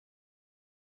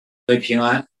为平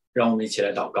安，让我们一起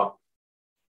来祷告。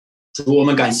主，我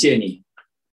们感谢你，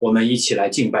我们一起来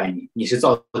敬拜你。你是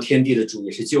造天地的主，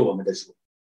也是救我们的主。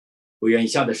我愿以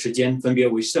下的时间分别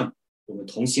为圣，我们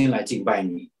同心来敬拜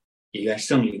你，也愿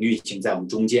圣灵运行在我们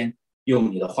中间，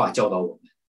用你的话教导我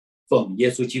们。奉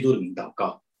耶稣基督的名祷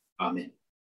告，阿们。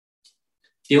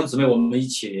弟兄姊妹，我们一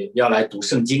起要来读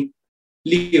圣经，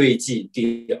利未记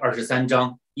第23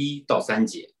章1到3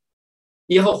节。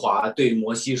耶和华对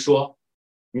摩西说：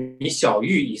你晓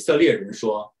谕以色列人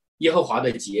说，耶和华的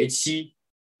节期，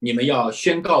你们要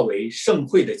宣告为盛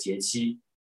会的节期。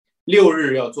6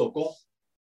日要做工，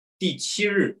第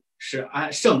7日是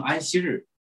圣安息日，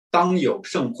当有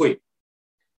盛会。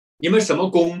你们什么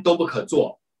工都不可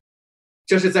做，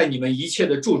这是在你们一切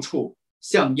的住处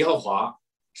向耶和华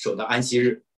守的安息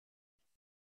日。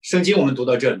圣经我们读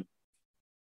到这里，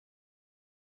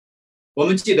我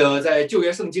们记得在旧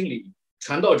约圣经里，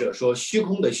传道者说：虚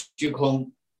空的虚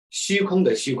空，虚空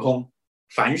的虚空，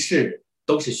凡事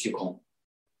都是虚空。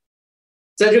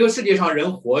在这个世界上，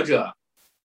人活着，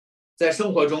在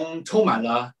生活中充满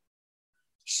了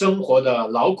生活的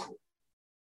劳苦，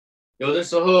有的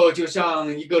时候就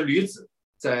像一个驴子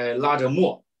在拉着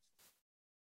磨。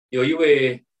有一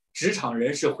位职场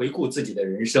人士回顾自己的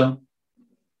人生，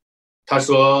他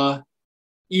说：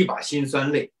一把辛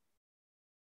酸泪，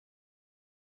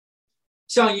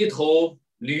像一头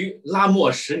驴拉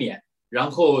磨10年，然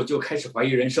后就开始怀疑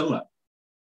人生了。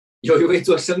有一位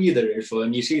做生意的人说：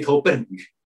你是一头笨驴，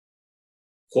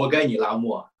活该你拉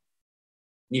磨。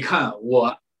你看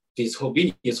我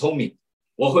比你聪明，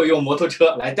我会用摩托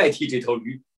车来代替这头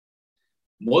驴。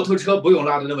摩托车不用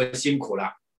拉的那么辛苦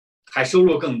了，还收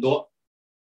入更多。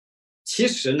其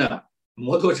实呢，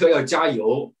摩托车要加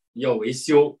油，要维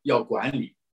修，要管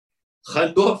理，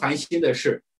很多烦心的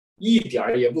事，一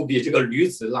点也不比这个驴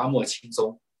子拉磨轻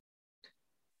松。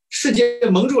世界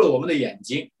蒙住了我们的眼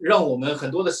睛，让我们很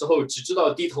多的时候只知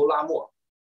道低头拉磨，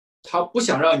他不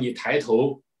想让你抬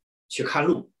头去看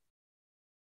路。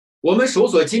我们手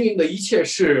所经营的一切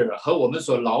事和我们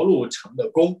所劳碌成的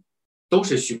功都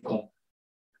是虚空。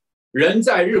人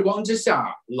在日光之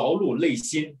下劳碌累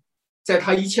心，在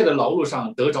他一切的劳碌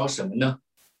上得着什么呢？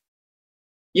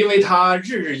因为他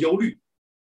日日忧虑，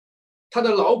他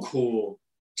的劳苦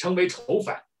成为愁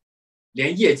烦，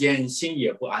连夜间心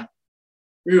也不安，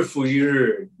日复一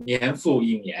日，年复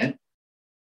一年，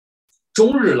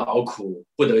终日劳苦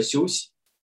不得休息，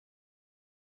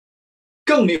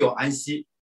更没有安息。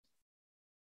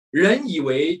人以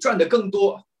为赚得更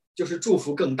多就是祝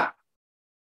福更大，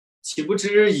岂不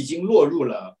知已经落入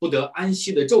了不得安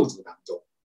息的咒诅当中。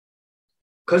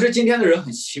可是今天的人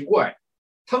很奇怪，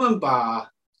他们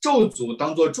把咒诅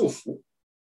当作祝福。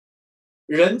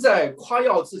人在夸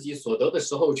耀自己所得的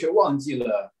时候，却忘记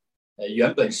了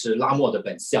原本是拉磨的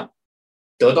本相，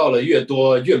得到了越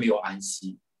多越没有安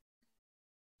息。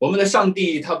我们的上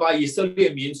帝他把以色列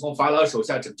民从法老手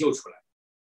下拯救出来，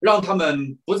让他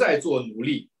们不再做奴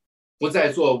隶，不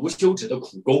再做无休止的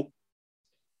苦工，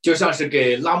就像是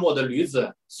给拉磨的驴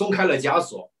子松开了枷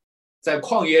锁。在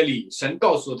旷野里，神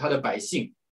告诉他的百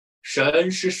姓，神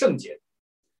是圣洁的，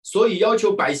所以要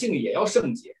求百姓也要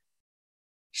圣洁。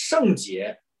圣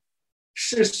洁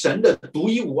是神的独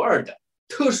一无二的、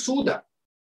特殊的，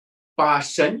把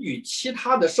神与其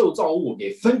他的受造物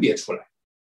给分别出来。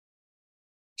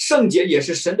圣洁也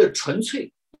是神的纯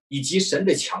粹以及神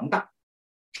的强大。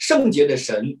圣洁的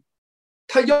神，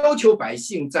他要求百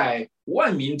姓在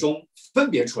万民中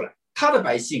分别出来，他的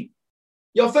百姓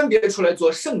要分别出来做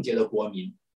圣洁的国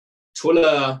民。除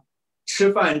了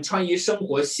吃饭、穿衣、生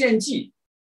活、献祭，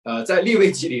在利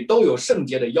未记里都有圣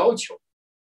洁的要求。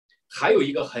还有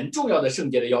一个很重要的圣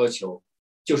洁的要求，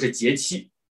就是节期。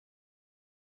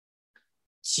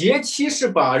节期是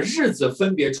把日子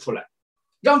分别出来，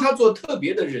让他做特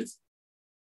别的日子，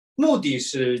目的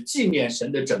是纪念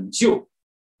神的拯救。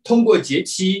通过节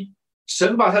期，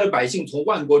神把他的百姓从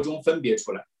万国中分别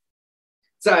出来。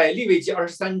在利未记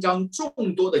23章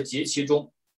众多的节期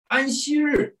中，安息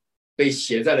日被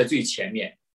写在了最前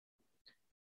面。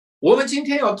我们今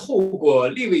天要透过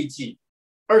利未记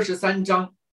23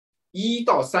章1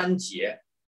到3节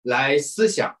来思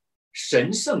想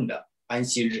神圣的安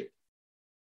息日，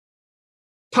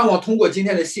盼望通过今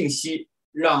天的信息，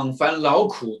让凡劳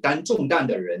苦担重担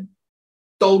的人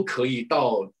都可以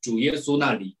到主耶稣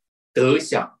那里得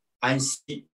享安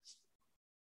息，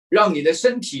让你的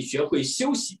身体学会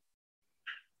休息，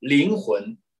灵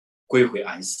魂归回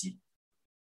安息。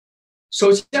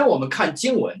首先我们看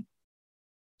经文，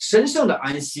神圣的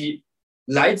安息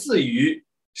来自于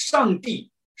上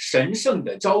帝神圣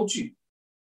的招聚。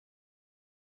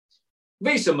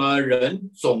为什么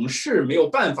人总是没有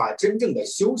办法真正的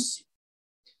休息，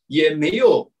也没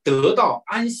有得到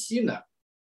安息呢？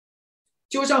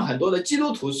就像很多的基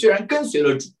督徒虽然跟随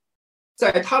了主，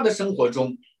在他的生活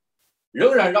中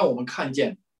仍然让我们看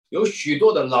见有许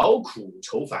多的劳苦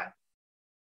愁烦。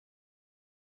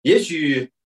也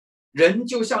许人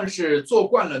就像是做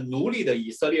惯了奴隶的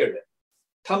以色列人，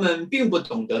他们并不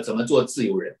懂得怎么做自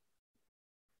由人，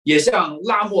也像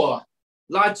拉磨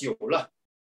拉久了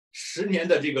10年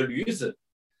的这个驴子，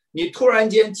你突然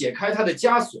间解开他的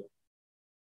枷锁，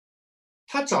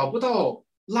他找不到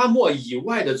拉磨以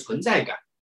外的存在感。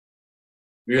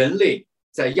人类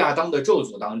在亚当的咒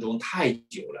诅当中太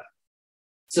久了，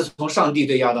自从上帝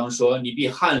对亚当说你必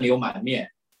汗流满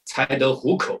面才得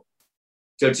糊口，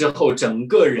这之后整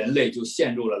个人类就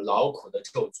陷入了劳苦的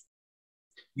咒诅。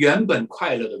原本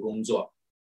快乐的工作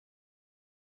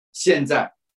现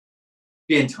在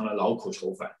变成了劳苦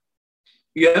愁烦，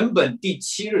原本第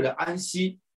7日的安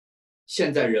息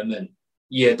现在人们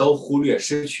也都忽略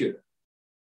失去了。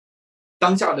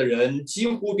当下的人几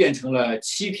乎变成了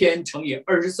7天乘以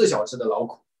24小时的劳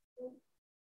苦，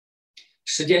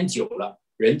时间久了，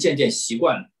人渐渐习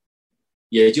惯了，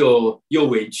也就又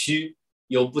委屈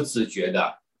又不自觉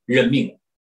的认命了。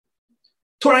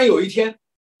突然有一天，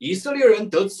以色列人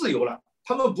得自由了，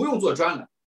他们不用做砖了；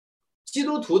基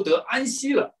督徒得安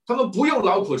息了，他们不用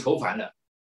劳苦愁烦了。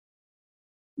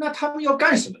那他们要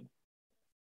干什么呢？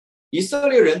以色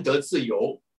列人得自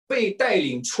由，被带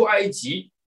领出埃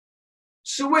及，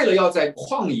是为了要在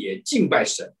旷野敬拜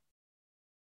神；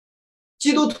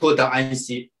基督徒得安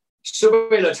息，是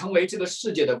为了成为这个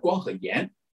世界的光和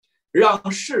盐，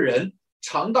让世人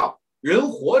尝到人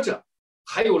活着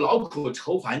还有劳苦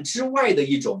愁烦之外的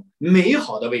一种美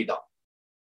好的味道，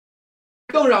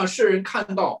更让世人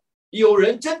看到有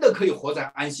人真的可以活在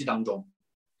安息当中。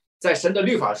在神的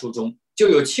律法书中就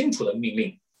有清楚的命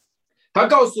令，他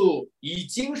告诉已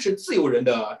经是自由人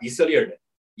的以色列人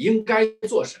应该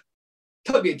做什么，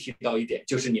特别提到一点，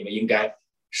就是你们应该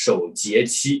守节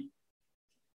期。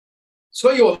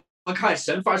所以我们看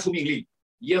神发出命令，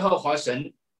耶和华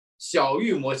神晓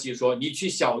谕摩西说，你去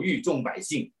晓谕众百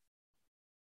姓。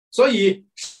所以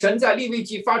神在利未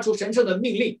记发出神圣的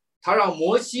命令，他让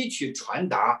摩西去传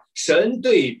达神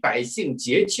对百姓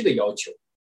节期的要求，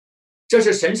这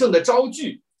是神圣的招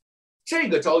据。这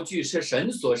个招据是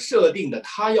神所设定的，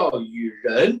他要与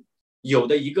人有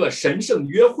的一个神圣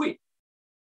约会，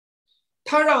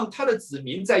他让他的子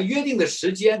民在约定的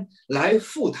时间来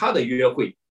赴他的约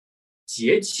会。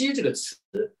节期这个词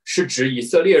是指以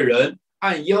色列人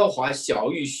按耶和华晓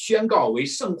谕宣告为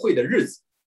圣会的日子，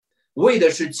为的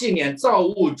是纪念造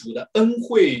物主的恩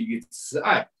惠与慈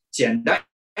爱。简单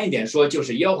一点说，就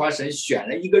是耶和华神选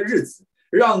了一个日子，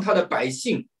让他的百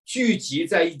姓聚集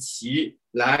在一起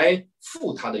来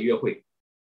赴他的约会。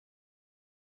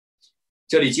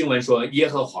这里经文说耶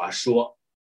和华说，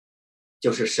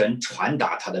就是神传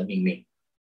达他的命令，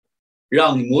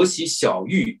让摩西晓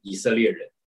谕以色列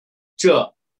人，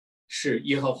这是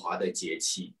耶和华的节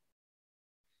期。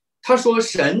他说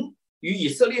神与以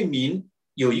色列民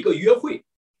有一个约会，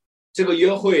这个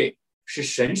约会是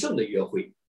神圣的约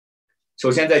会。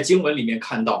首先在经文里面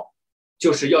看到，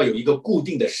就是要有一个固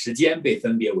定的时间被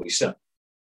分别为圣。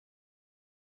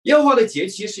耶和华的节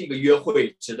期是一个约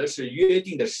会，指的是约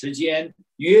定的时间、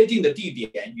约定的地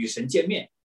点与神见面。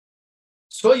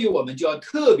所以我们就要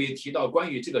特别提到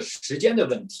关于这个时间的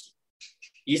问题。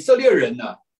以色列人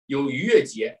呢，有逾越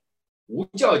节、无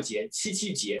酵节、七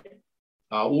七节、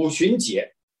五旬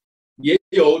节，也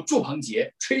有住棚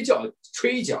节、吹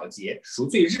角节、赎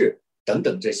罪日等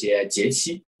等这些节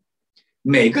期。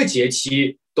每个节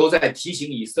期都在提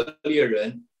醒以色列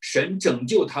人，神拯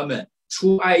救他们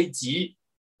出埃及、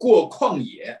过旷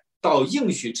野到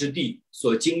应许之地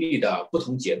所经历的不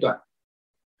同阶段。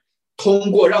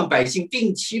通过让百姓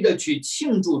定期的去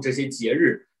庆祝这些节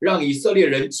日，让以色列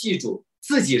人记住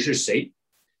自己是谁，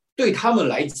对他们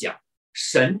来讲，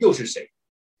神又是谁？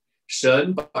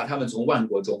神把他们从万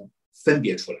国中分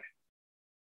别出来。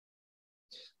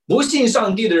不信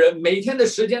上帝的人，每天的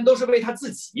时间都是为他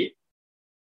自己，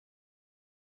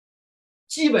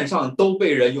基本上都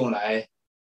被人用来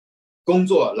工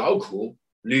作、劳苦、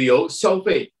旅游、消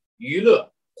费、娱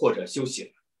乐或者休息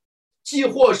了。既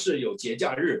或是有节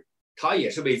假日，他也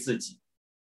是为自己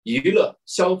娱乐、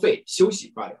消费、休息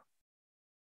罢了。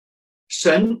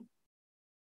神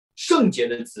圣洁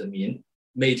的子民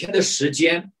每天的时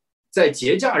间在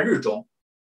节假日中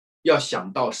要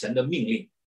想到神的命令，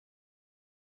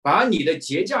把你的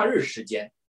节假日时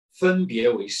间分别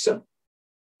为圣，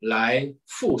来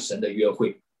赴神的约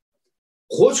会。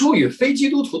活出与非基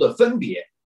督徒的分别，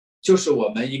就是我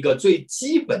们一个最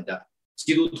基本的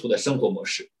基督徒的生活模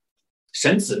式，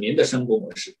神子民的生活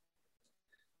模式。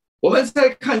我们在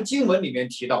看经文里面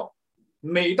提到，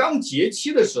每当节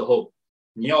期的时候，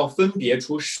你要分别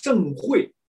出圣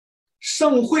会。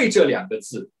圣会这2个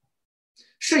字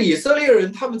是以色列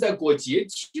人他们在过节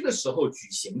期的时候举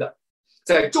行的，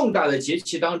在重大的节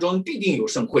期当中必定有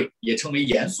圣会，也称为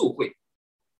严肃会，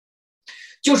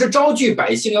就是召聚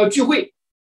百姓要聚会。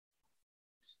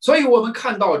所以我们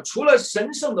看到，除了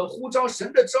神圣的呼召、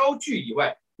神的召聚以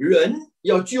外，人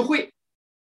要聚会。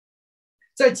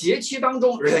在节期当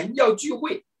中，人要聚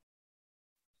会。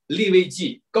利未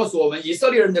记告诉我们，以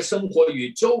色列人的生活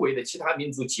与周围的其他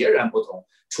民族截然不同。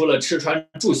除了吃穿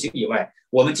住行以外，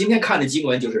我们今天看的经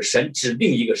文就是神指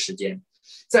定一个时间，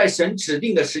在神指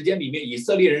定的时间里面，以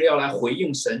色列人要来回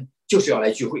应神，就是要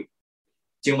来聚会。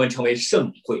经文称为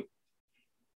圣会。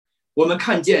我们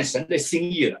看见神的心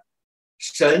意了，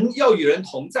神要与人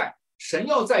同在，神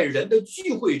要在人的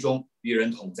聚会中与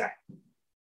人同在。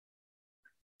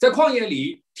在旷野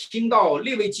里听到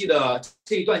利未记的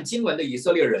这一段经文的以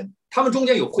色列人，他们中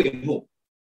间有会幕，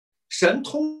神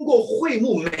通过会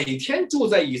幕每天住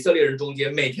在以色列人中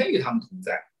间，每天与他们同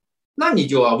在。那你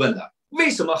就要问了，为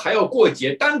什么还要过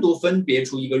节，单独分别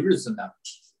出一个日子呢？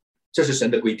这是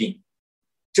神的规定，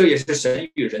这也是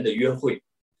神与人的约会。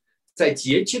在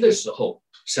节期的时候，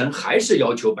神还是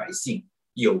要求百姓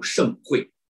有圣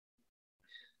会，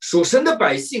属神的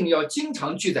百姓要经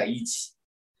常聚在一起，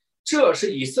这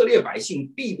是以色列百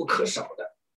姓必不可少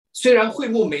的。虽然会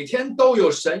幕每天都有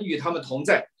神与他们同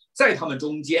在，在他们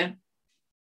中间，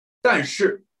但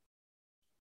是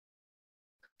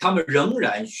他们仍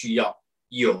然需要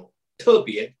有特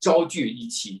别召聚一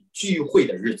起聚会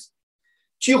的日子。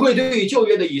聚会对于旧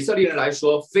约的以色列人来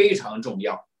说非常重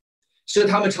要，是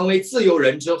他们成为自由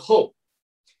人之后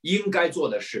应该做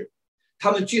的事。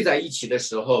他们聚在一起的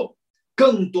时候，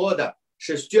更多的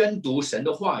是宣读神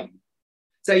的话语，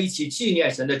在一起纪念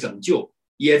神的拯救，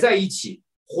也在一起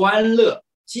欢乐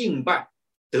敬拜，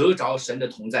得着神的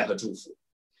同在和祝福。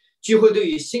聚会对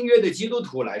于新约的基督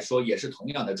徒来说也是同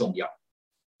样的重要。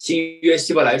新约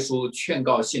希伯来书劝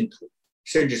告信徒，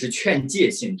甚至是劝诫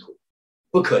信徒，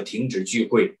不可停止聚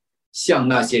会，像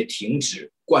那些停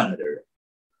止惯了的人。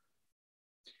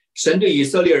神对以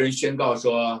色列人宣告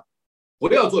说，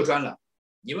不要做砖了，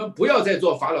你们不要再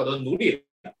做法老的奴隶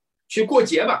了，去过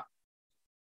节吧。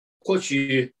或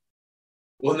许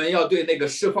我们要对那个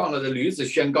释放了的驴子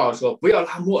宣告说，不要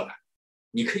拉磨了，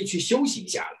你可以去休息一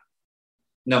下了。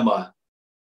那么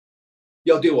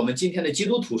要对我们今天的基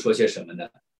督徒说些什么呢？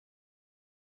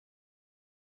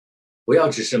不要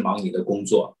只是忙你的工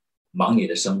作，忙你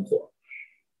的生活，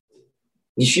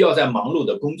你需要在忙碌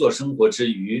的工作生活之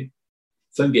余，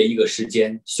分别一个时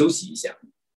间休息一下，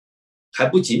还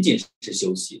不仅仅是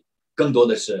休息，更多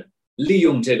的是利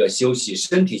用这个休息、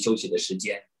身体休息的时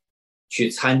间，去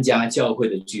参加教会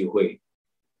的聚会，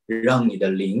让你的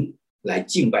灵来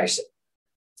敬拜神。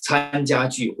参加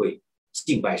聚会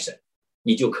敬拜神，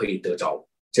你就可以得着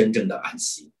真正的安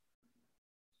息。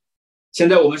现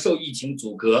在我们受疫情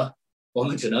阻隔，我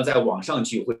们只能在网上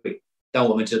聚会，但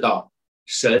我们知道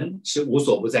神是无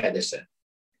所不在的神。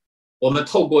我们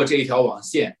透过这一条网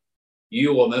线，与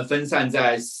我们分散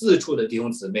在4处的弟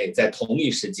兄姊妹在同一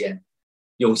时间，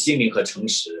用心灵和诚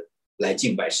实来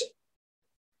敬拜神。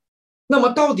那么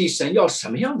到底神要什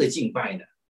么样的敬拜呢？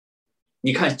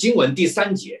你看经文第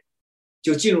3节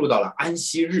就进入到了安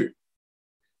息日。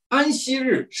安息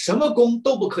日什么工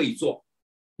都不可以做，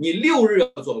你6日要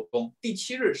做工，第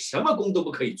7日什么工都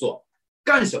不可以做。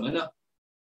干什么呢？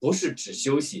不是只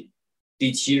休息，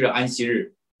第7日安息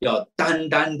日要单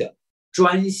单的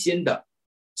专心的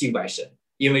敬拜神，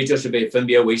因为这是被分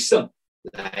别为圣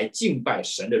来敬拜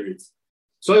神的日子。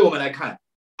所以我们来看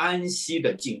安息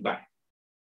的敬拜。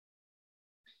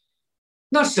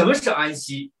那什么是安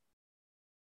息？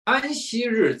安息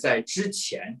日在之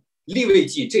前，利未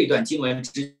记这段经文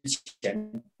之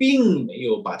前并没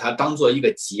有把它当做一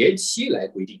个节期来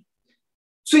规定。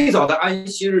最早的安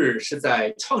息日是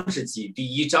在创世纪第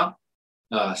1章，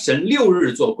神6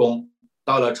日做工，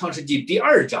到了创世纪第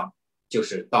2章，就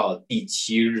是到第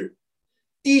7日。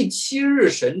第7日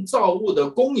神造物的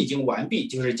工已经完毕，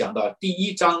就是讲到第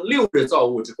1章6日造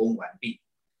物之工完毕，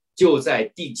就在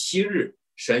第7日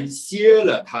神歇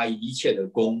了他一切的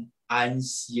工，安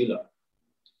息了。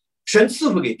神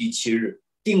赐福给第7日，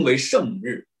定为圣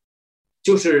日。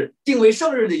就是定为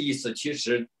圣日的意思，其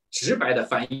实直白的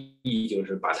翻译就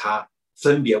是把它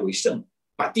分别为圣，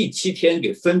把第7天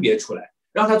给分别出来，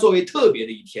让它作为特别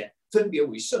的一天，分别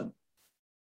为圣。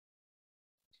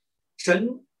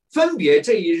神分别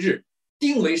这一日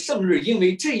定为圣日，因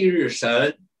为这一日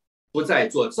神不再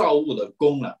做造物的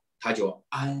工了，他就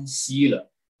安息了。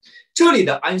这里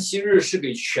的安息日是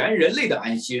给全人类的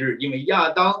安息日，因为亚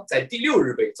当在第6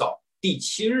日被造，第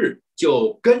7日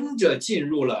就跟着进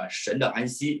入了神的安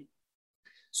息。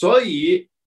所以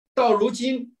到如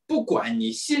今，不管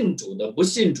你信主的不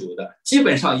信主的，基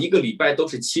本上一个礼拜都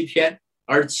是7天，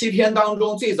而7天当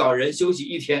中最早人休息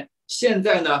1天，现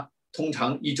在呢通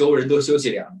常1周人都休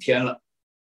息2天了。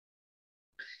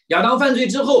亚当犯罪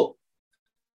之后，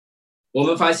我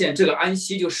们发现这个安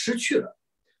息就失去了，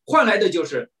换来的就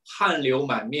是汗流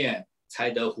满面才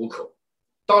得糊口。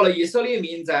到了以色列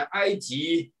民在埃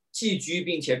及寄居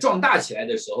并且壮大起来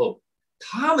的时候，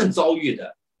他们遭遇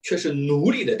的却是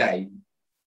奴隶的待遇，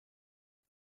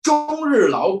终日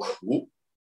劳苦，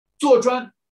坐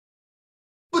砖，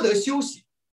不得休息。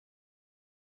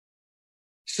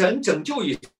神拯救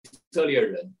以色列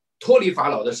人脱离法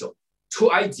老的手，出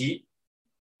埃及，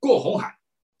过红海，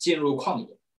进入旷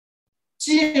野。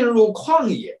进入旷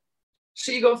野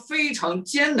是一个非常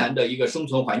艰难的一个生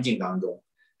存环境当中，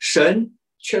神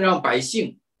却让百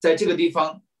姓在这个地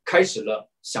方开始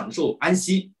了享受安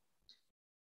息。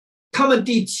他们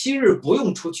第7日不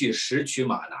用出去拾取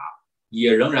玛拿，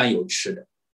也仍然有吃的，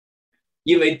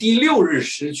因为第6日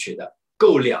拾取的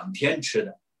够2天吃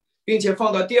的，并且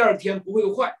放到第2天不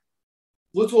会坏，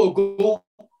不做工，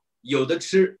有的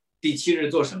吃。第7日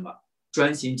做什么？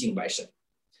专心敬拜神。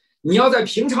你要在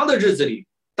平常的日子里，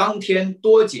当天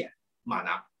多捡玛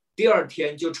拿，第2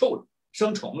天就臭了，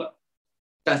生虫了。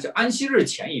但是安息日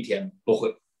前1天不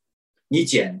会，你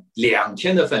捡2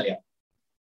天的分量。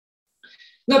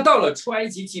那到了出埃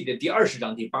及记的第20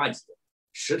章第8节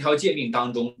，10条诫命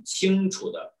当中清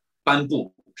楚的颁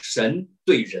布神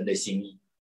对人的心意，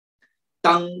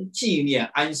当纪念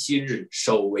安息日，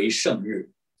守为圣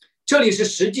日。这里是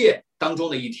10诫当中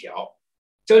的1条，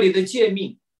这里的诫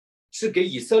命是给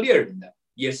以色列人的，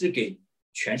也是给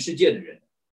全世界的人。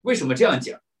为什么这样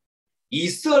讲？以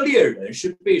色列人是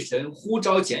被神呼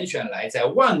召拣选来在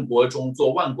万国中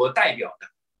做万国代表的，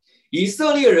以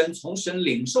色列人从神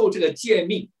领受这个诫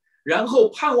命，然后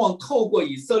盼望透过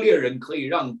以色列人可以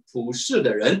让普世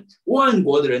的人、万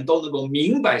国的人都能够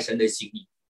明白神的心意。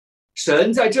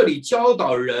神在这里教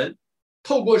导人，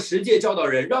透过10诫教导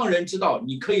人，让人知道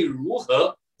你可以如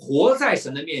何活在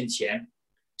神的面前。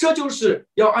这就是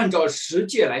要按照10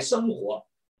诫来生活。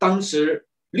当时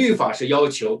律法是要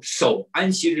求守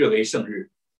安息日为圣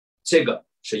日，这个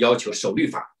是要求守律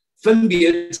法，分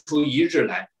别出1日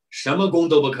来，什么工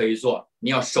都不可以做，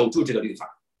你要守住这个律法。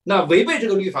那违背这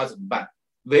个律法怎么办？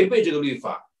违背这个律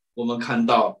法，我们看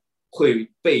到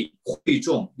会被会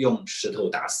众用石头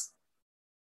打死。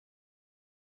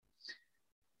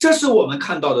这是我们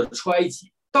看到的出埃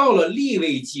及。到了利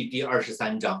未记第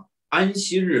23章，安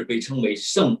息日被称为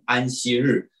圣安息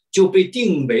日，就被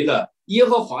定为了耶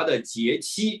和华的节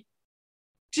期。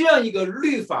这样一个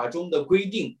律法中的规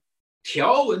定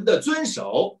条文的遵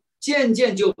守，渐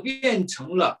渐就变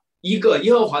成了一个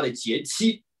耶和华的节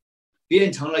期，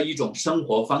变成了一种生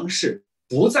活方式，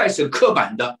不再是刻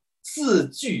板的字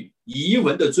句遗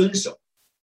文的遵守。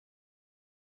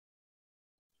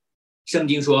圣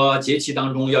经说节期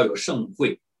当中要有盛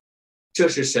会，这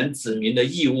是神子民的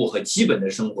义务和基本的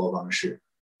生活方式。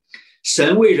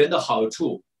神为人的好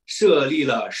处设立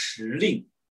了时令、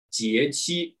节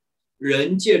期，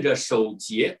人借着守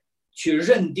节去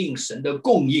认定神的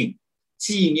供应，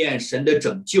纪念神的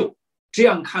拯救。这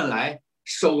样看来，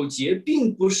守节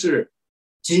并不是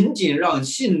仅仅让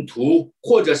信徒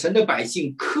或者神的百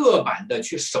姓刻板的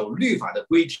去守律法的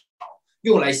规条，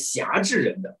用来辖制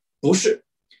人的，不是，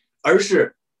而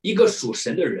是一个属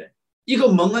神的人，一个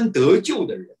蒙恩得救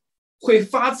的人，会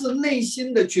发自内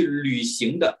心的去履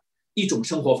行的一种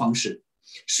生活方式，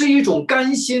是一种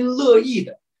甘心乐意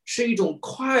的，是一种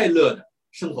快乐的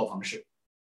生活方式。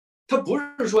他不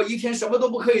是说一天什么都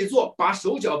不可以做，把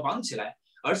手脚绑起来，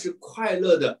而是快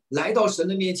乐的来到神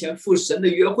的面前，赴神的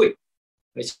约会。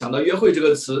想到约会这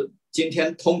个词，今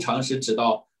天通常是指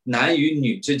到男与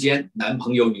女之间，男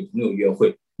朋友女朋友约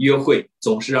会，约会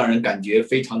总是让人感觉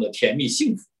非常的甜蜜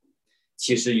幸福。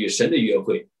其实与神的约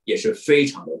会也是非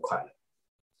常的快乐。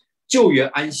旧约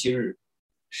安息日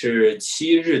是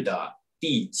7日的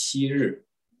第7日，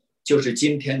就是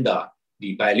今天的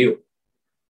礼拜6。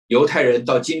犹太人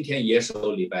到今天也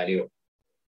守礼拜6。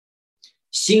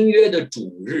新约的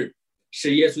主日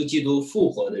是耶稣基督复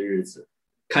活的日子，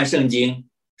看圣经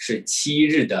是7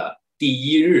日的第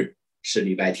1日，是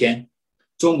礼拜天。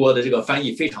中国的这个翻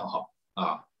译非常好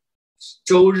啊，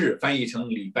周日翻译成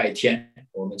礼拜天，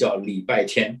我们叫礼拜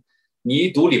天。你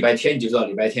一读礼拜天，你就知道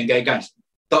礼拜天该干什么。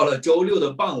到了周6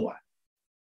的傍晚，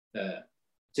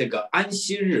这个安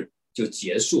息日就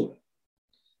结束了。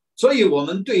所以我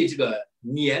们对这个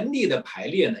年历的排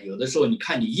列呢，有的时候你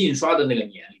看你印刷的那个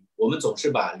年历，我们总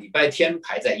是把礼拜天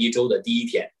排在一周的第一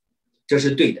天，这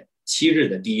是对的，7日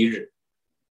的第一日。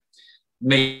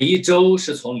每一周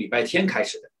是从礼拜天开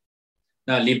始的，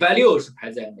那礼拜六是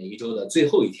排在每一周的最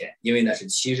后一天，因为那是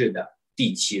7日的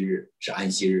第7日，是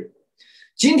安息日。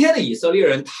今天的以色列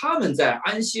人他们在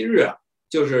安息日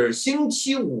就是星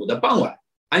期五的傍晚，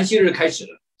安息日开始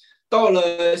了，到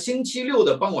了星期六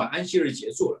的傍晚，安息日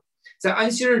结束了。在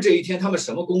安息日这一天，他们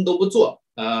什么工都不做，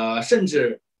甚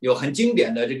至有很经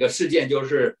典的这个事件，就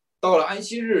是到了安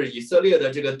息日，以色列的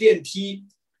这个电梯，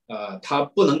它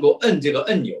不能够摁这个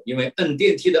按钮，因为摁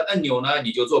电梯的按钮呢，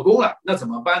你就做工了。那怎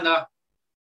么办呢？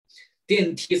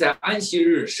电梯在安息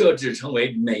日设置成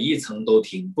为每一层都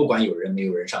停，不管有人没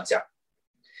有人上下。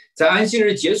在安息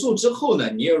日结束之后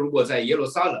呢，你也如果在耶路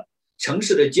撒冷城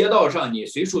市的街道上，你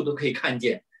随处都可以看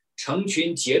见成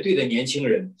群结队的年轻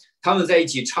人，他们在一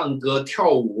起唱歌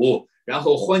跳舞，然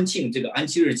后欢庆这个安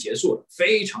息日结束了，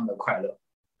非常的快乐。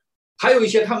还有一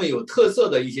些他们有特色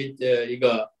的一些一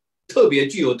个特别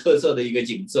具有特色的一个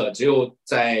景色，只有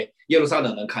在耶路撒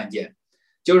冷能看见，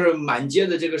就是满街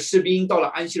的这个士兵到了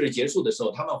安息日结束的时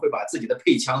候，他们会把自己的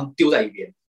配枪丢在一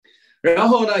边，然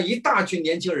后呢，一大群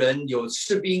年轻人，有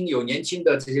士兵，有年轻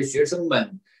的这些学生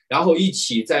们，然后一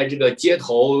起在这个街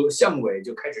头巷尾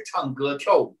就开始唱歌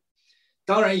跳舞。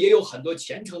当然也有很多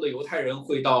虔诚的犹太人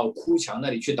会到哭墙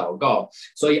那里去祷告，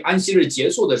所以安息日结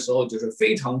束的时候就是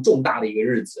非常重大的一个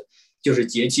日子，就是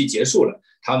节期结束了，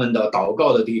他们的祷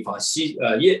告的地方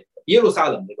耶路撒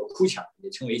冷这个哭墙也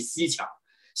称为西墙，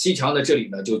西墙的这里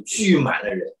呢就聚满了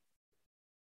人。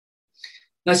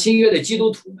那新约的基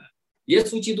督徒呢，耶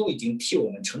稣基督已经替我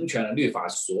们成全了律法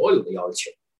所有的要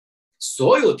求，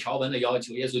所有条文的要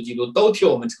求，耶稣基督都替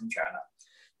我们成全了，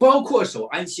包括守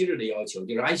安息日的要求，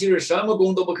就是安息日什么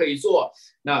工都不可以做。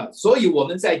那所以我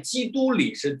们在基督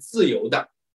里是自由的，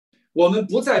我们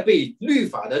不再被律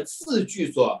法的字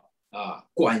句所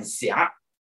管辖，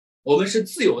我们是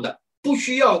自由的，不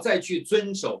需要再去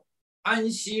遵守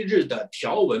安息日的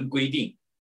条文规定。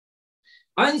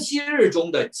安息日中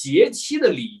的节期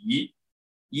的礼仪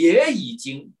也已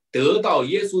经得到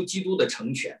耶稣基督的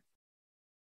成全，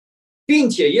并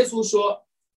且耶稣说，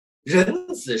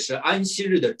人子是安息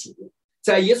日的主，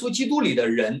在耶稣基督里的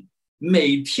人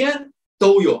每天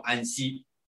都有安息。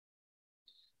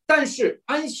但是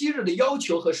安息日的要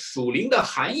求和属灵的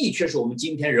含义却是我们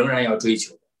今天仍然要追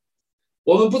求的。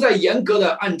我们不再严格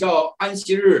的按照安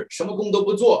息日什么工都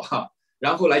不做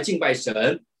然后来敬拜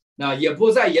神，那也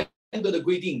不再严格的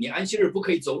规定你安息日不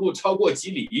可以走路超过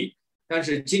几里。但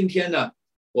是今天呢，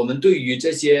我们对于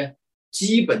这些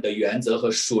基本的原则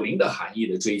和属灵的含义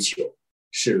的追求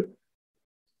是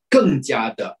更加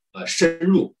的深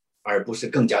入，而不是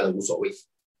更加的无所谓。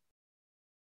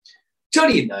这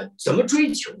里呢，怎么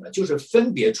追求呢？就是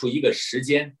分别出一个时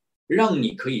间，让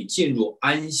你可以进入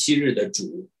安息日的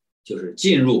主，就是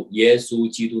进入耶稣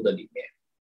基督的里面。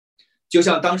就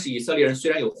像当时以色列人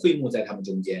虽然有会幕在他们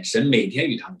中间，神每天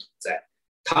与他们同在，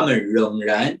他们仍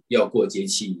然要过节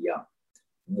期一样。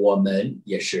我们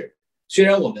也是，虽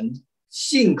然我们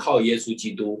信靠耶稣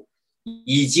基督，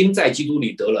已经在基督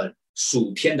里得了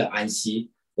属天的安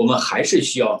息，我们还是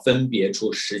需要分别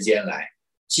出时间来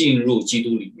进入基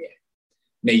督里面。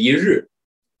每一日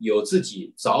有自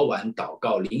己早晚祷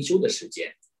告灵修的时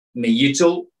间，每一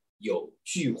周有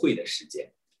聚会的时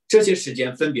间，这些时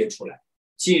间分别出来，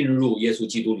进入耶稣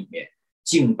基督里面，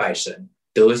敬拜神，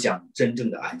得享真正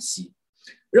的安息。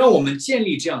让我们建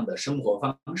立这样的生活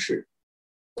方式，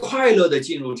快乐的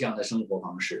进入这样的生活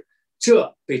方式，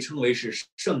这被称为是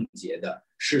圣洁的，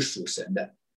是属神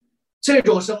的。这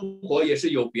种生活也是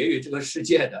有别于这个世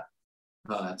界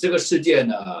的这个世界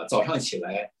呢，早上起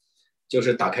来就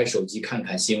是打开手机看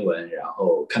看新闻，然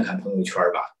后看看朋友圈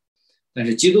吧。但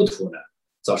是基督徒呢，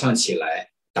早上起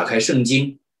来打开圣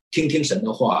经，听听神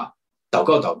的话，祷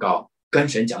告祷告，跟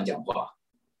神讲讲话，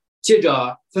借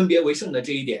着分别为圣的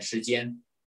这一点时间，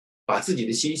把自己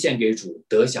的心献给主，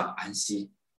得享安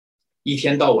息。一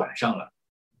天到晚上了，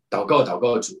祷告祷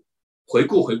告主，回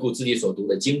顾回顾自己所读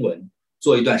的经文，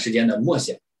做一段时间的默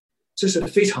想，这是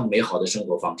非常美好的生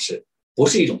活方式，不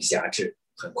是一种辖制，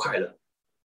很快乐。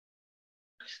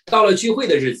到了聚会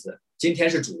的日子，今天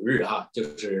是主日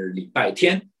就是礼拜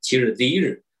天7日第一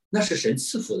日，那是神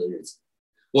赐福的日子。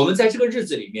我们在这个日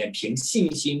子里面凭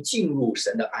信心进入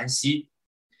神的安息。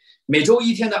每周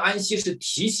一天的安息是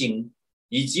提醒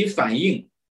以及反映，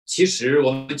其实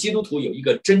我们基督徒有一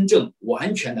个真正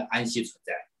完全的安息存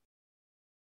在。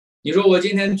你说我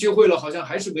今天聚会了，好像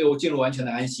还是没有进入完全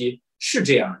的安息，是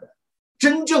这样的。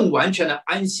真正完全的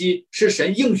安息是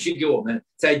神应许给我们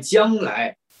在将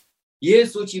来耶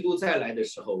稣基督再来的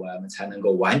时候，我们才能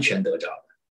够完全得着的。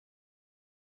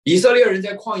以色列人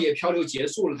在旷野漂流结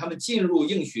束了，他们进入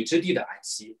应许之地的安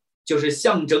息，就是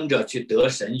象征着去得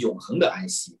神永恒的安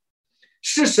息，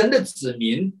是神的子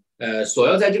民所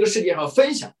要在这个世界上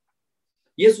分享。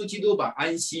耶稣基督把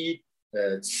安息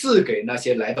赐给那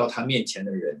些来到他面前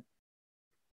的人，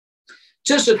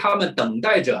这是他们等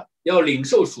待着要领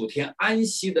受属天安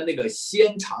息的那个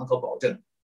先尝和保证。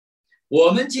我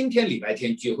们今天礼拜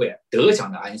天聚会得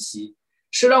享的安息，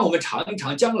是让我们尝一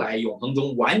尝将来永恒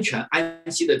中完全安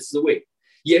息的滋味，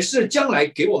也是将来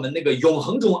给我们那个永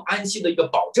恒中安息的一个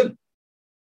保证。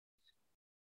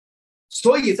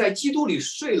所以在基督里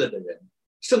睡了的人，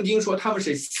圣经说他们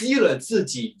是息了自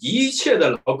己一切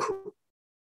的劳苦，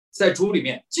在主里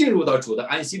面进入到主的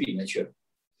安息里面去了。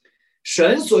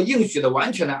神所应许的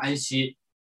完全的安息，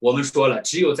我们说了，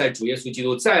只有在主耶稣基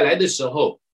督再来的时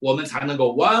候，我们才能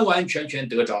够完完全全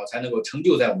得着，才能够成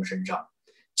就在我们身上。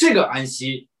这个安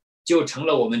息就成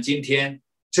了我们今天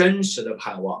真实的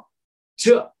盼望，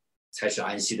这才是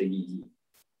安息的意义。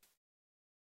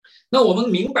那我们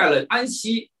明白了安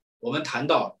息，我们谈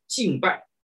到敬拜。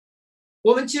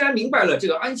我们既然明白了这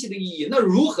个安息的意义，那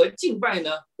如何敬拜呢？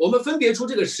我们分别出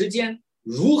这个时间，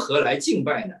如何来敬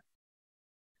拜呢？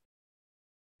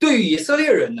对于以色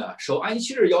列人呢，守安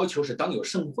息日要求是当有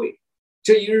盛会，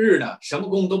这一日呢，什么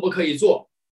工都不可以做，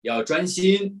要专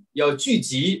心，要聚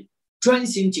集，专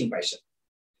心敬拜神。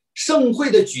盛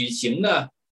会的举行呢，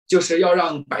就是要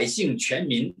让百姓全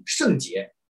民圣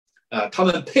洁，他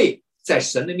们配在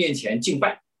神的面前敬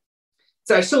拜。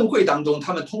在盛会当中，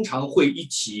他们通常会一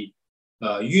起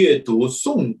阅读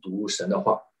诵读神的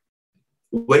话，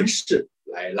文士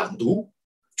来朗读，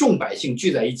众百姓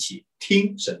聚在一起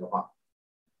听神的话。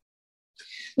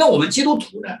那我们基督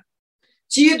徒呢？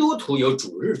基督徒有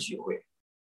主日聚会，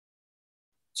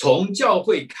从教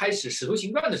会开始使徒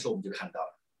行传的时候我们就看到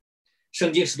了，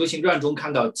圣经使徒行传中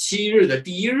看到7日的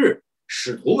第一日，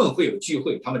使徒们会有聚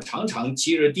会，他们常常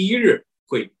7日第一日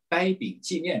会掰饼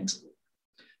纪念主。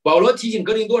保罗提醒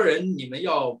哥林多人，你们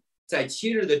要在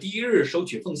7日的第一日收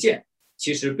取奉献，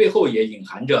其实背后也隐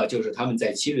含着就是他们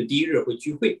在7日第一日会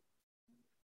聚会。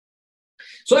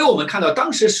所以我们看到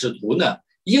当时使徒呢，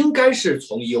应该是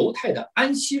从犹太的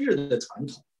安息日的传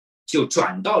统，就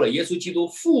转到了耶稣基督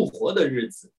复活的日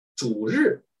子主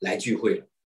日来聚会了。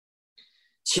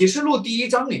启示录第1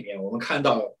章里面，我们看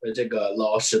到这个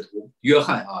老使徒约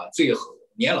翰最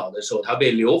年老的时候，他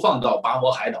被流放到拔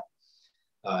摩海岛，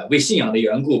为信仰的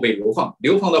缘故被流放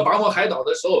到拔摩海岛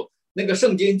的时候，那个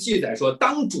圣经记载说，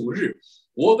当主日，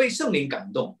我被圣灵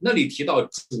感动，那里提到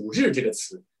主日这个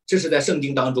词，这是在圣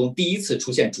经当中第一次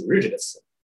出现主日这个词。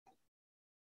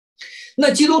那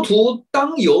基督徒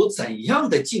当有怎样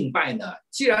的敬拜呢？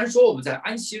既然说我们在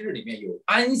安息日里面有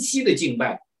安息的敬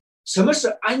拜，什么是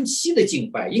安息的敬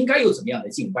拜？应该有怎么样的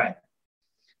敬拜呢？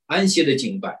安息的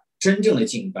敬拜，真正的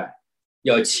敬拜，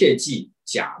要切记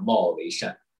假冒为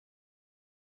善，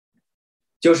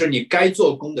就是你该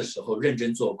做工的时候认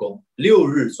真做工，6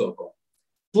日做工，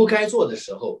不该做的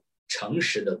时候诚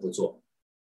实的不做。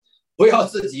不要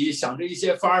自己想着一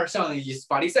些法儿，像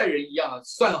法利赛人一样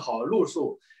算好路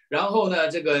数，然后呢，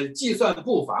这个计算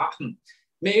步伐，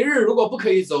每日如果不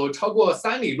可以走超过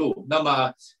3里路，那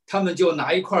么他们就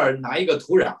拿一个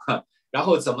土壤，然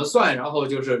后怎么算，然后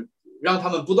就是让他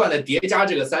们不断的叠加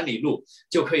这个3里路，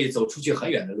就可以走出去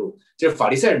很远的路。这是法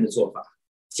利赛人的做法，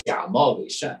假冒为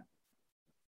善。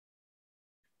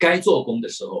该做工的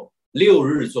时候6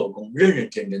日做工，认认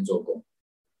真真做工，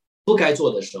不该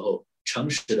做的时候诚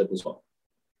实的不做。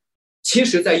其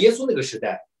实在耶稣那个时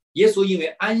代，耶稣因为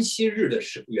安息日的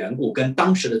缘故，跟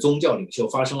当时的宗教领袖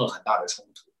发生了很大的冲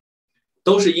突，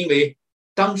都是因为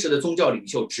当时的宗教领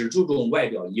袖只注重外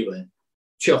表仪文，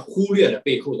却忽略了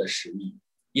背后的实意。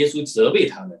耶稣责备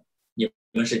他们，你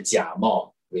们是假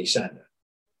冒为善的。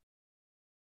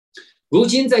如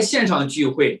今在线上聚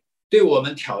会对我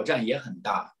们挑战也很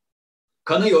大，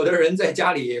可能有的人在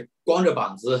家里光着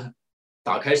膀子，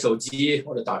打开手机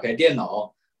或者打开电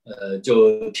脑，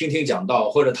就听听讲道，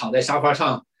或者躺在沙发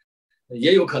上，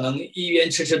也有可能一边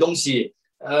吃东西，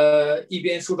一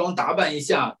边梳妆打扮一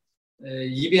下，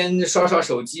一边刷刷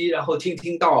手机，然后听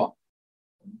听道。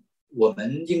我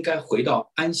们应该回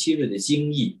到安息日的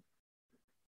精义，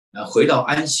回到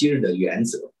安息日的原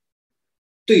则，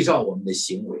对照我们的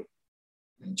行为，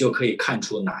就可以看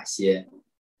出哪些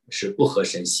是不合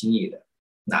神心意的，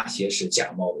哪些是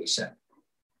假冒为善。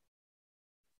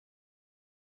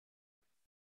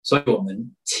所以我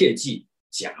们切记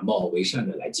假冒为善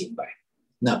的来敬拜，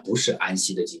那不是安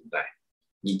息的敬拜，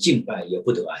你敬拜也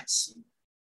不得安息。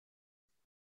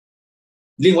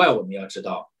另外我们要知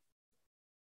道，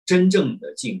真正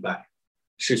的敬拜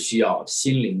是需要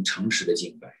心灵诚实的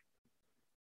敬拜。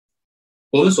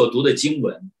我们所读的经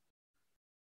文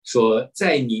说，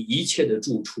在你一切的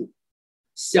住处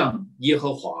向耶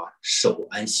和华守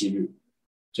安息日，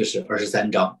这是23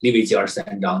章，利未记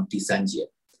23章第3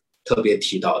节特别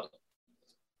提到的。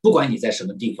不管你在什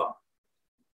么地方，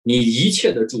你一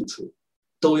切的住处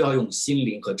都要用心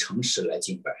灵和诚实来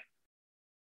敬拜。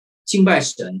敬拜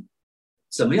神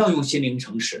怎么样用心灵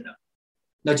诚实呢？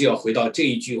那就要回到这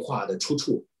一句话的出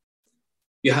处，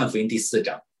约翰福音第4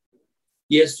章，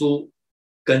耶稣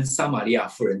跟撒玛利亚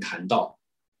妇人谈到，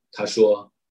他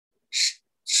说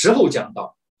时候将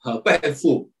到，拜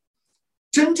父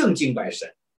真正敬拜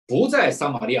神，不在撒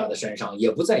玛利亚的山上，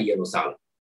也不在耶路撒冷，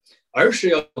而是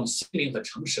要用心灵和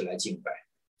诚实来敬拜。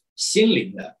心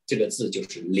灵呢，这个字就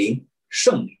是灵，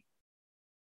圣灵。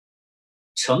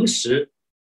诚实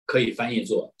可以翻译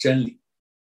作真理，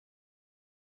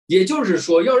也就是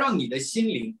说，要让你的心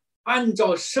灵按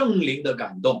照圣灵的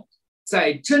感动，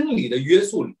在真理的约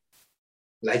束里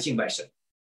来敬拜神。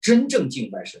真正敬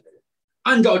拜神的人，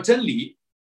按照真理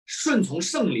顺从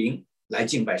圣灵来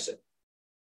敬拜神，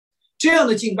这样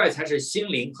的敬拜才是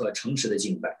心灵和诚实的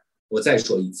敬拜。我再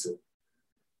说一次，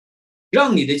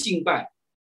让你的敬拜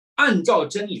按照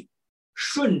真理，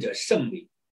顺着圣灵，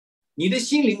你的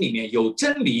心灵里面有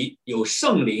真理，有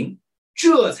圣灵，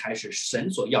这才是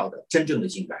神所要的真正的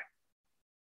敬拜。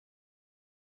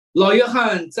老约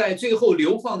翰在最后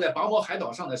流放在拔摩海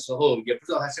岛上的时候，也不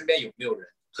知道他身边有没有人，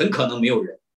很可能没有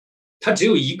人，他只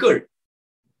有一个人，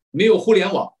没有互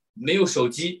联网，没有手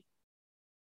机，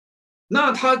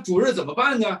那他主日怎么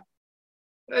办呢？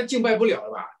敬拜不了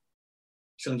了吧？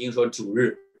圣经说主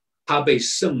日他被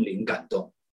圣灵感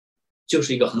动，就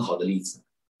是一个很好的例子。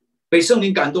被圣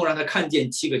灵感动，让他看见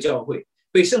7个教会；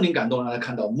被圣灵感动，让他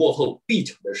看到末后必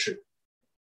成的事。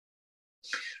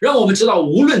让我们知道，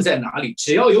无论在哪里，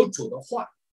只要有主的话，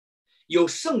有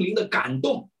圣灵的感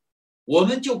动，我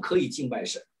们就可以敬拜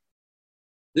神。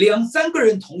2、3个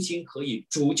人同心合意，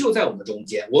主就在我们中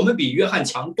间。我们比约翰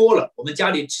强多了，我们家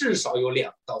里至少有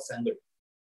2到3个人。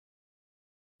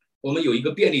我们有一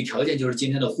个便利条件，就是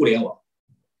今天的互联网。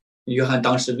约翰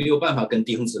当时没有办法跟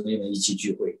弟兄姊妹们一起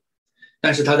聚会，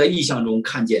但是他在异象中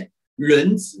看见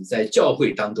人子在教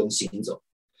会当中行走。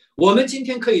我们今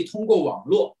天可以通过网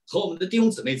络和我们的弟兄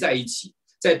姊妹在一起，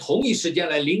在同一时间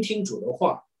来聆听主的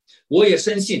话。我也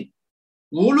深信，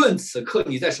无论此刻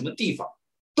你在什么地方，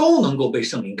都能够被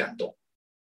圣灵感动。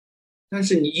但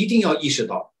是你一定要意识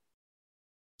到，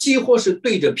既或是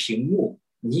对着屏幕，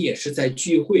你也是在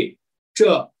聚会，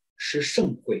这是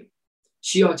圣会，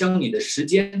需要将你的时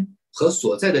间和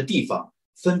所在的地方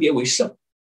分别为圣。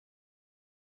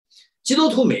基督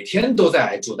徒每天都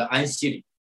在主的安息里，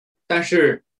但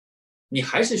是你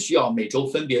还是需要每周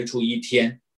分别出1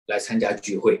天来参加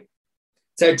聚会。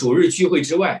在主日聚会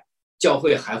之外，教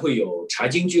会还会有查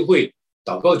经聚会、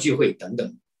祷告聚会等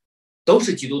等，都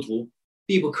是基督徒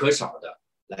必不可少的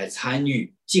来参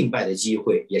与敬拜的机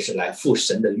会，也是来赴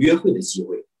神的约会的机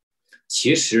会。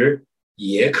其实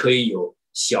也可以有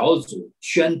小组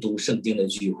宣读圣经的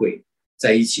聚会，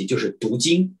在一起就是读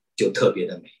经，就特别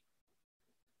的美。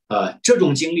这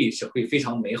种经历是会非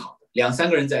常美好的。2、3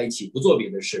个人在一起不做别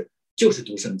的事，就是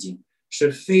读圣经，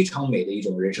是非常美的一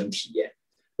种人生体验。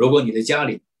如果你的家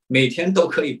里每天都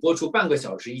可以播出半个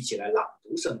小时一起来朗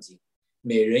读圣经，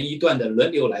每人一段的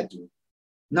轮流来读，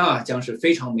那将是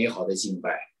非常美好的敬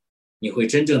拜。你会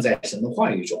真正在神的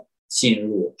话语中进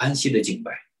入安息的敬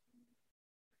拜。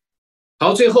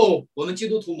好，最后我们基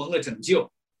督徒蒙了拯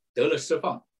救，得了释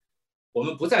放，我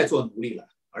们不再做奴隶了，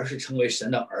而是成为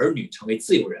神的儿女，成为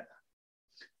自由人了。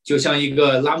就像一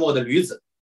个拉磨的驴子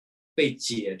被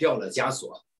解掉了枷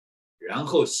锁，然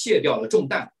后卸掉了重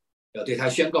担，要对他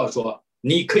宣告说，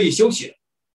你可以休息了。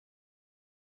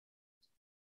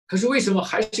可是为什么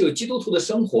还是有基督徒的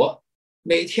生活，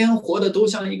每天活的都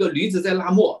像一个驴子在拉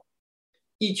磨，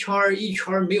一圈一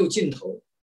圈没有尽头？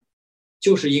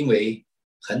就是因为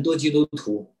很多基督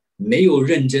徒没有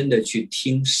认真的去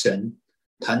听神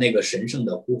他那个神圣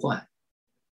的呼唤。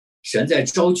神在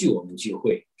召聚我们聚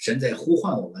会，神在呼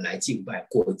唤我们来敬拜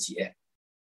过节，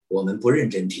我们不认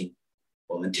真听，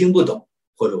我们听不懂，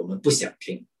或者我们不想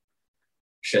听。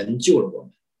神救了我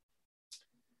们，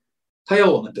他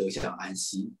要我们得享安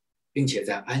息，并且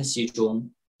在安息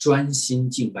中专心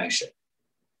敬拜神。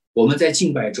我们在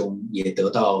敬拜中也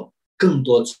得到更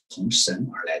多从神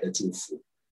而来的祝福，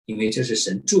因为这是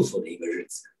神祝福的一个日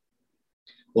子。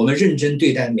我们认真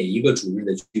对待每一个主日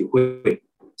的聚会，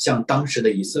像当时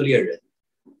的以色列人，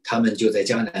他们就在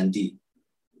迦南地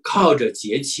靠着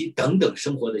节期等等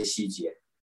生活的细节，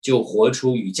就活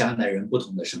出与迦南人不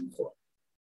同的生活。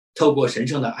透过神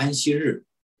圣的安息日，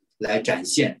来展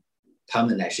现他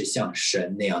们乃是像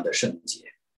神那样的圣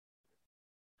洁。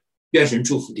愿神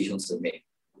祝福弟兄姊妹，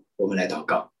我们来祷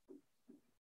告。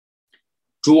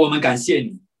主，我们感谢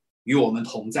你与我们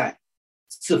同在，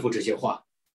赐福这些话，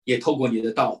也透过你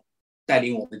的道带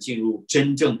领我们进入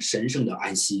真正神圣的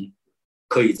安息，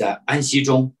可以在安息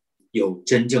中有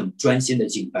真正专心的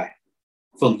敬拜。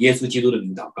奉耶稣基督的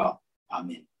名祷告，阿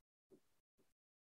们。